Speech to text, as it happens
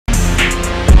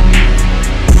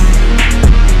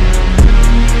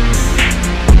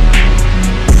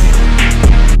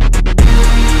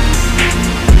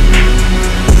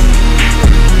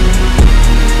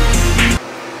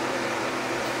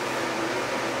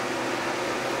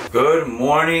Good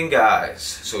morning, guys.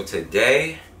 So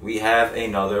today we have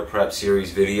another prep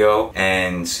series video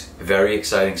and very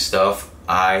exciting stuff.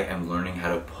 I am learning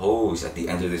how to pose at the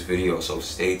end of this video, so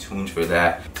stay tuned for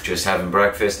that. Just having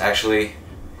breakfast. Actually,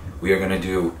 we are going to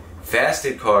do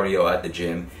fasted cardio at the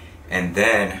gym, and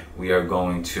then we are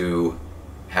going to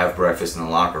have breakfast in the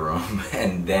locker room,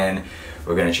 and then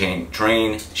we're going to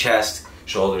train chest,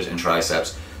 shoulders, and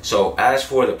triceps. So as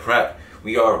for the prep,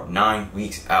 we are 9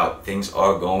 weeks out. Things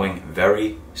are going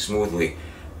very smoothly.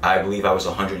 I believe I was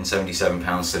 177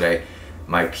 pounds today.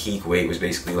 My peak weight was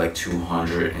basically like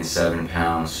 207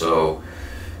 pounds. So,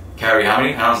 Carrie, how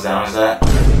many pounds down is that?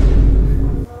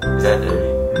 Is that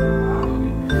 30?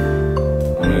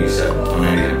 187,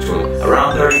 198,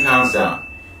 around 30 pounds down.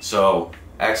 So,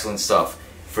 excellent stuff.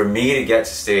 For me to get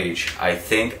to stage, I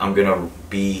think I'm gonna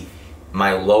be,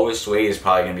 my lowest weight is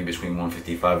probably gonna be between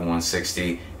 155 and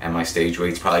 160, and my stage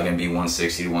weight's probably gonna be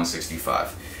 160 to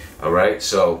 165. All right,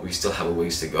 so we still have a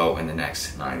ways to go in the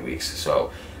next 9 weeks.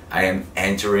 So I am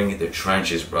entering the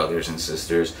trenches, brothers and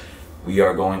sisters. We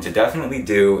are going to definitely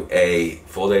do a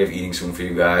full day of eating soon for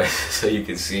you guys, so you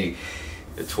can see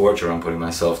the torture I'm putting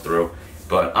myself through.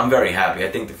 But I'm very happy.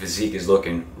 I think the physique is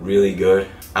looking really good.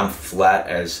 I'm flat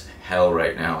as hell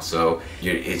right now, so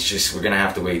it's just, we're gonna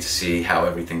have to wait to see how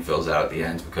everything fills out at the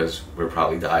end, because we're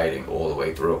probably dieting all the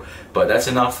way through. But that's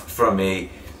enough from me.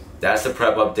 That's the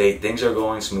prep update. Things are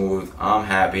going smooth. I'm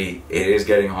happy. It is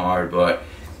getting hard, but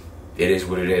it is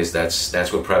what it is.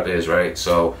 That's what prep is, right?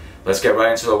 So let's get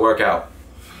right into the workout.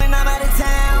 When I'm out of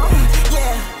town,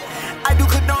 yeah, I do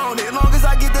condone it, as long as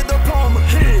I get the diploma.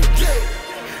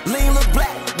 Yeah. Lean look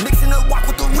black, mixing the walk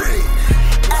with the rig.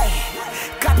 Ay,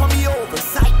 cop on me over,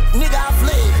 sight, nigga I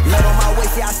fled. Lead on my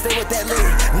waist, yeah, I stay with that leg.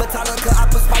 Metallica, I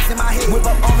put spikes in my head. Whip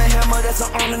up on the hammer, that's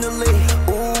an arm in the leg.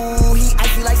 Ooh, he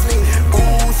icy like slick.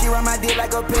 Ooh, she run my dick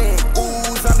like a pin.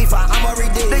 Ooh, zombie fight, I'm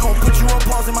already dead. They gon' put you on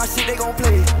pause and my shit, they gon'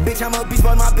 play. Bitch, I'm a beast,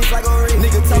 but my bitch like a rig.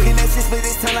 Nigga talking that shit, split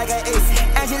this tongue like an ace.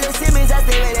 Angela Simmons, I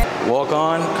stay with that. Walk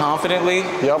on confidently.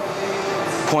 Yep.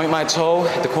 Point my toe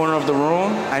at the corner of the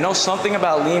room. I know something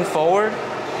about lean forward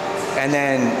and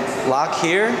then lock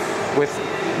here with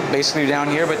basically down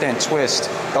here, but then twist.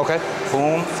 Okay.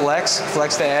 Boom, flex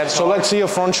the abs. So let's see a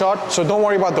front shot. So don't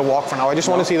worry about the walk for now. I just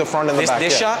want to see the front and the back.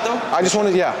 This shot though? I just want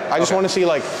to, I just want to see,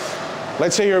 like,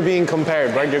 let's say you're being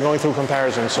compared, right? You're going through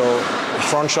comparison. So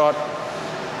front shot.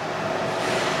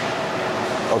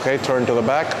 Okay, turn to the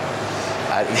back.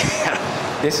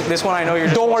 This one I know you're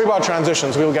just... Don't worry about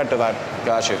transitions. We'll get to that.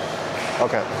 Gotcha.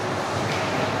 Okay.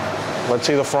 Let's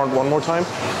see the front one more time.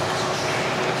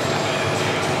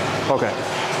 Okay.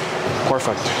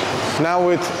 Perfect. Now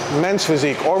with men's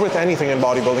physique, or with anything in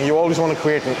bodybuilding, you always want to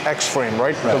create an X frame,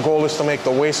 right? The goal is to make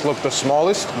the waist look the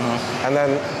smallest, and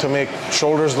then to make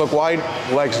shoulders look wide,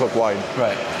 legs look wide.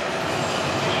 Right.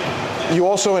 You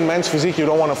also, in men's physique, you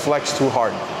don't want to flex too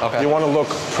hard. Okay. You want to look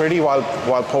pretty while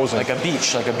posing. Like a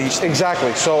beach thing.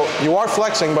 Exactly. So you are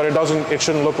flexing, but it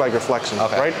shouldn't look like you're flexing,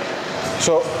 right?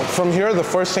 So from here, the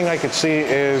first thing I could see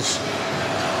is,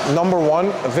 number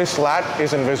one, this lat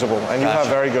is invisible, and you have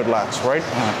very good lats, right?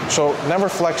 So never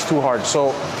flex too hard.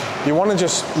 So you want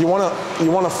to you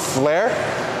want to flare,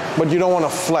 but you don't want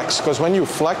to flex, because when you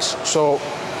flex, so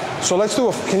let's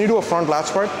do can you do a front lat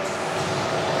spread?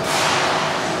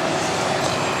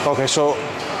 Okay, so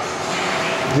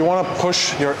you want to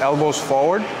push your elbows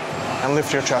forward and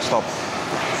lift your chest up,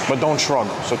 but don't shrug.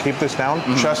 So keep this down,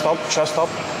 chest up,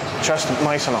 chest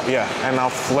nice enough, yeah. And now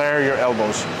flare your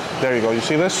elbows. There you go, you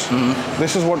see this?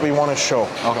 This is what we want to show.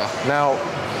 Okay. Now,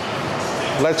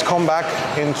 let's come back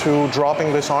into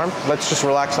dropping this arm. Let's just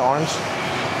relax the arms.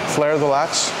 Flare the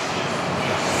lats.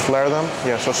 Flare them,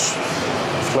 yeah, so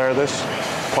flare this.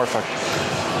 Perfect.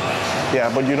 Yeah,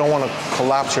 but you don't want to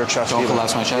collapse your chest either. Don't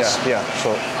collapse my chest? Yeah,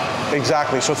 so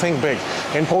exactly. So think big.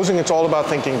 In posing, it's all about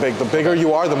thinking big. The bigger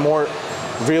you are, the more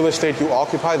real estate you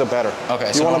occupy, the better.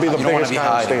 Okay, you want to be the biggest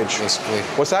guy on stage. Basically.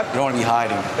 What's that? You don't want to be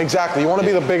hiding. Exactly. You want to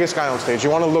be the biggest guy on stage. You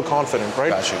want to look confident,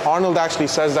 right? Gotcha. Arnold actually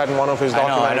says that in one of his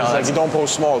documentaries. He's like, you don't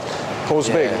pose small, pose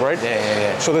big, right?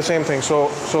 Yeah. So the same thing. So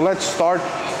let's start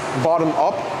bottom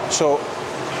up. So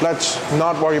let's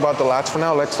not worry about the lats for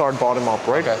now. Let's start bottom up,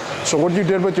 right? Okay. So what you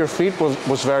did with your feet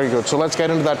was very good. So let's get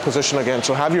into that position again.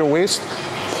 So have your waist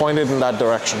pointed in that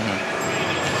direction.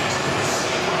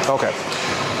 Okay.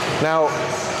 Now,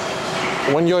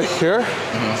 when you're here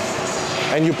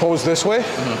and you pose this way,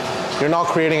 you're not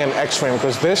creating an X frame,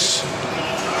 because this,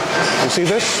 you see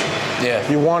this? Yeah.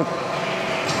 You want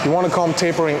to come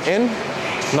tapering in,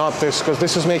 not this, because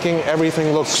this is making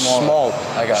everything look small.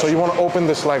 I got you. So you want to open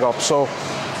this leg up. So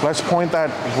let's point that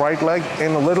right leg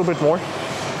in a little bit more.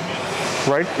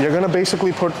 right? You're gonna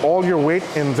basically put all your weight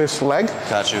in this leg.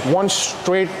 Got you. One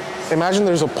straight, imagine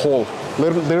there's a pole.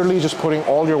 Literally just putting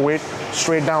all your weight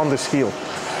straight down this heel,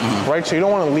 right? So you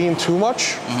don't wanna lean too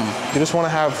much. You just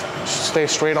wanna stay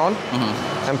straight on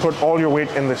and put all your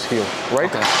weight in this heel, right?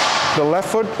 Okay. The left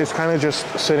foot is kind of just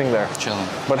sitting there. Chilling.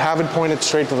 But have it pointed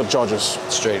straight to the judges.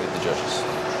 Straight at the judges.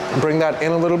 Bring that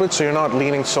in a little bit so you're not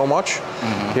leaning so much.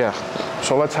 Yeah.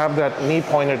 So let's have that knee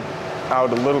pointed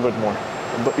out a little bit more.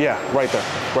 But yeah, right there,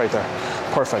 right there.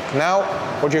 Perfect. Now,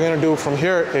 what you're gonna do from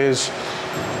here is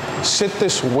sit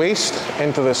this waist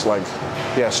into this leg.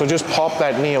 Yeah, so just pop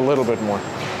that knee a little bit more.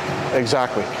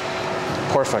 Exactly.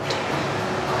 Perfect.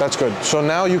 That's good. So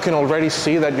now you can already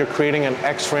see that you're creating an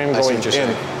X-frame going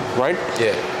in, right?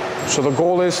 Yeah. So the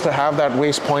goal is to have that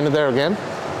waist pointed there again.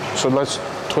 So let's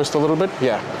twist a little bit.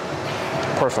 Yeah.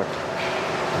 Perfect.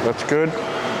 That's good.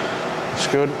 That's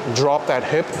good. Drop that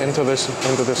hip into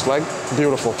this leg.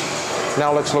 Beautiful.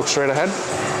 Now let's look straight ahead.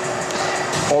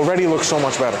 Already looks so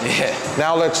much better. Yeah.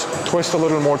 Now let's twist a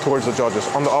little more towards the judges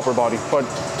on the upper body. But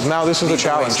now this is a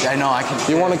challenge. I know, I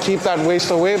can. You want to keep that waist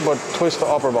away, but twist the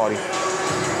upper body.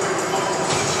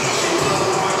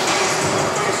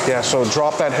 Yeah, so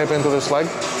drop that hip into this leg.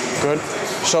 Good.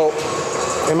 So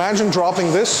imagine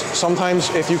dropping this. Sometimes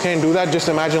if you can't do that, just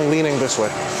imagine leaning this way.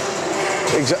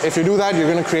 If you do that, you're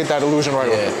going to create that illusion right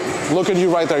away. Look at you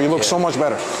right there. You look so much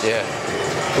better. Yeah.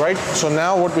 Right? So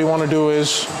now what we want to do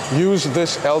is use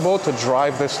this elbow to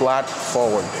drive this lat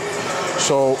forward.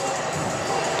 So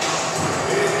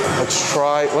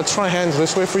let's try hands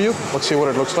this way for you. Let's see what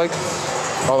it looks like.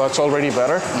 Oh, that's already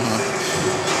better.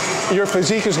 Your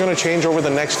physique is going to change over the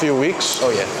next few weeks. Oh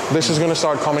yeah. This is going to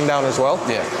start coming down as well.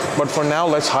 Yeah. But for now,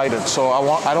 let's hide it. So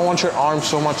I don't want your arm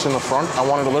so much in the front. I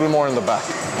want it a little more in the back.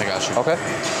 I got you. Okay.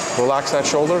 Relax that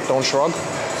shoulder. Don't shrug.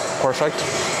 Perfect.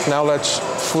 Now let's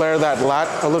flare that lat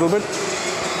a little bit.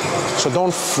 So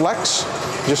don't flex.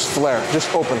 Just flare.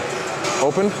 Just open.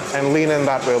 Open and lean in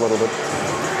that way a little bit.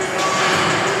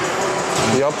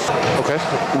 Yup. Okay.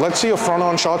 Let's see a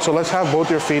front-on shot. So let's have both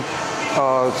your feet.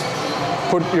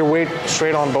 Put your weight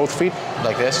straight on both feet.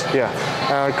 Like this?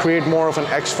 Yeah. Create more of an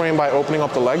X-frame by opening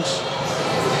up the legs.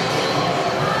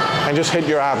 And just hit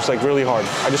your abs like really hard.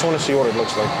 I just want to see what it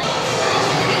looks like.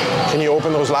 Can you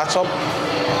open those lats up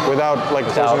without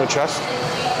closing the chest?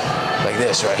 Like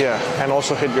this, right? Yeah. And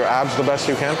also hit your abs the best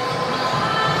you can.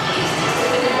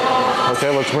 Okay,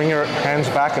 let's bring your hands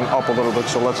back and up a little bit.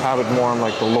 So let's have it more on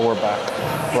like the lower back.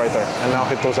 Right there. And now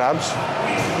hit those abs.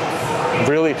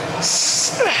 Really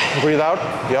breathe out.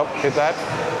 Yep, hit that.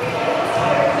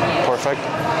 Perfect.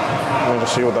 Let me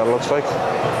just see what that looks like.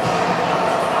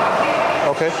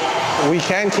 Okay. We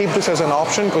can keep this as an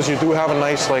option because you do have a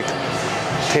nice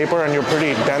taper and you're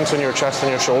pretty dense in your chest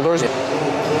and your shoulders.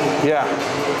 Yeah.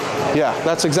 Yeah,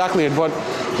 that's exactly it. But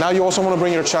now you also want to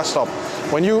bring your chest up.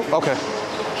 When you, okay,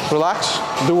 relax,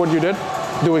 do what you did.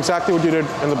 Do exactly what you did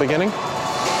in the beginning.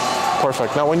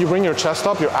 Perfect. Now when you bring your chest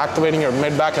up, you're activating your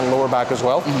mid back and lower back as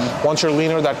well. Once you're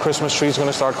leaner, that Christmas tree is going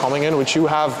to start coming in, which you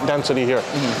have density here.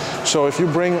 So if you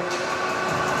bring, let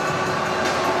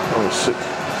me see.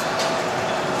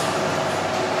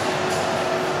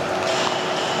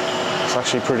 It's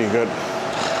actually pretty good.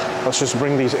 Let's just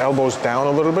bring these elbows down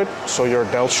a little bit so your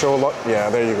delts show a lot. Yeah,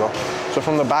 there you go. So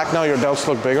from the back now, your delts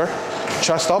look bigger.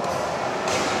 Chest up.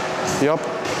 Yup.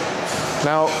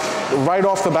 Now, right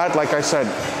off the bat, like I said,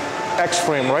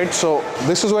 X-frame, right? So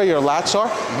this is where your lats are.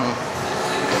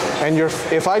 And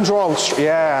if I draw,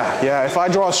 if I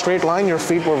draw a straight line, your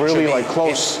feet were really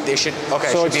close. They should, okay.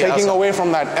 So it's taking away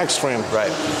from that X-frame.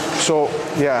 Right. So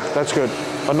yeah, that's good.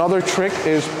 Another trick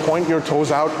is point your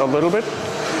toes out a little bit,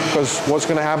 because what's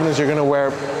going to happen is you're going to wear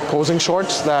posing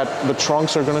shorts that the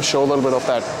trunks are going to show a little bit of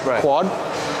that quad.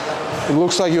 It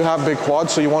looks like you have big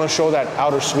quads, so you want to show that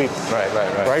outer sweep.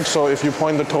 Right. So if you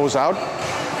point the toes out,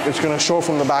 it's going to show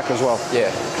from the back as well.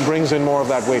 Yeah. Brings in more of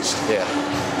that waist. Yeah.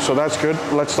 So that's good.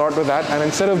 Let's start with that. And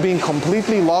instead of being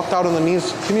completely locked out on the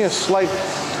knees, give me a slight.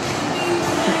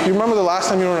 You remember the last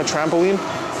time you were on a trampoline?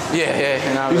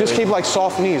 Yeah. You just keep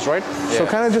soft knees, right? Yeah. So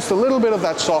kind of just a little bit of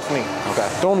that soft knee. Okay.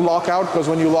 Don't lock out, because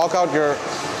when you lock out,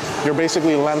 you're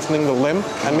basically lengthening the limb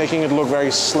and making it look very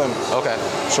slim. Okay.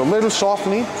 So little soft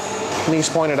knee, knees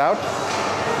pointed out.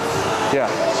 Yeah.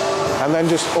 And then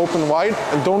just open wide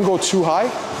and don't go too high.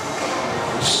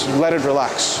 Just let it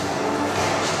relax.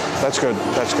 That's good.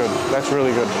 That's good. That's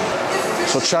really good.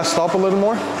 So chest up a little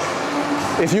more.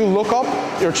 If you look up,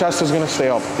 your chest is going to stay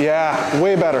up. Yeah,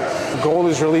 way better. The goal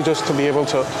is really just to be able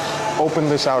to open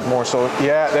this out more. So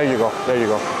yeah, there you go. There you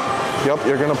go. Yep,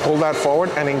 you're going to pull that forward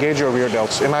and engage your rear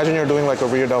delts. Imagine you're doing a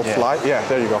rear delt fly. Yeah,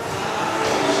 there you go.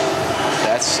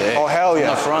 That's sick. Oh, hell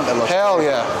yeah. From the front, that looks hell great.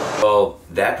 yeah. Well,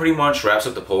 that pretty much wraps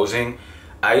up the posing.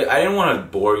 I didn't want to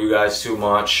bore you guys too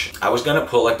much. I was gonna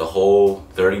put like the whole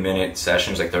 30-minute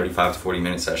session, like 35 to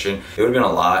 40-minute session. It would have been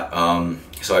a lot.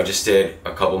 So I just did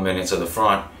a couple minutes of the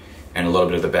front and a little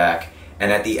bit of the back.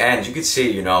 And at the end, you could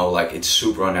see, you know, like it's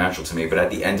super unnatural to me. But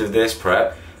at the end of this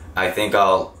prep, I think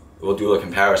we'll do a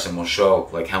comparison. We'll show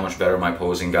like how much better my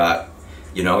posing got.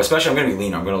 You know, especially I'm gonna be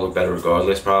leaner. I'm gonna look better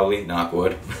regardless, probably. Knock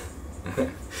wood.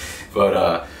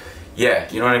 But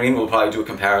yeah, you know what I mean? We'll probably do a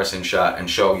comparison shot and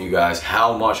show you guys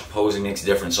how much posing makes a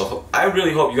difference. So I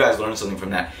really hope you guys learned something from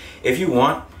that. If you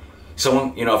want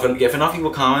someone, you know, if enough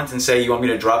people comment and say you want me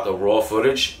to drop the raw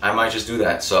footage, I might just do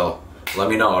that. So let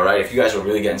me know, all right? If you guys are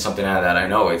really getting something out of that, I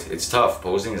know it's tough.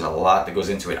 Posing is a lot that goes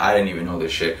into it. I didn't even know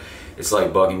this shit. It's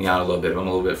like bugging me out a little bit. I'm a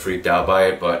little bit freaked out by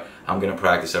it, but I'm gonna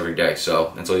practice every day.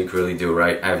 So that's all you can really do,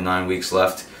 right? I have 9 weeks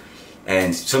left.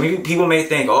 And some people may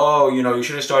think, oh, you know, you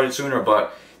should have started sooner,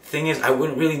 but thing is, I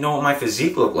wouldn't really know what my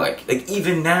physique looked like. Like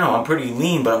even now, I'm pretty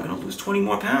lean, but I'm gonna lose 20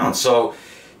 more pounds. So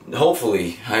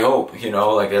hopefully, I hope, you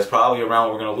know, like that's probably around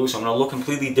what we're gonna lose. So I'm gonna look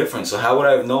completely different. So how would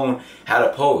I have known how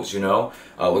to pose, you know?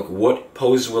 Like what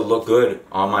poses would look good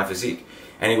on my physique?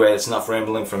 Anyway, that's enough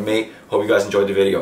rambling from me. Hope you guys enjoyed the video.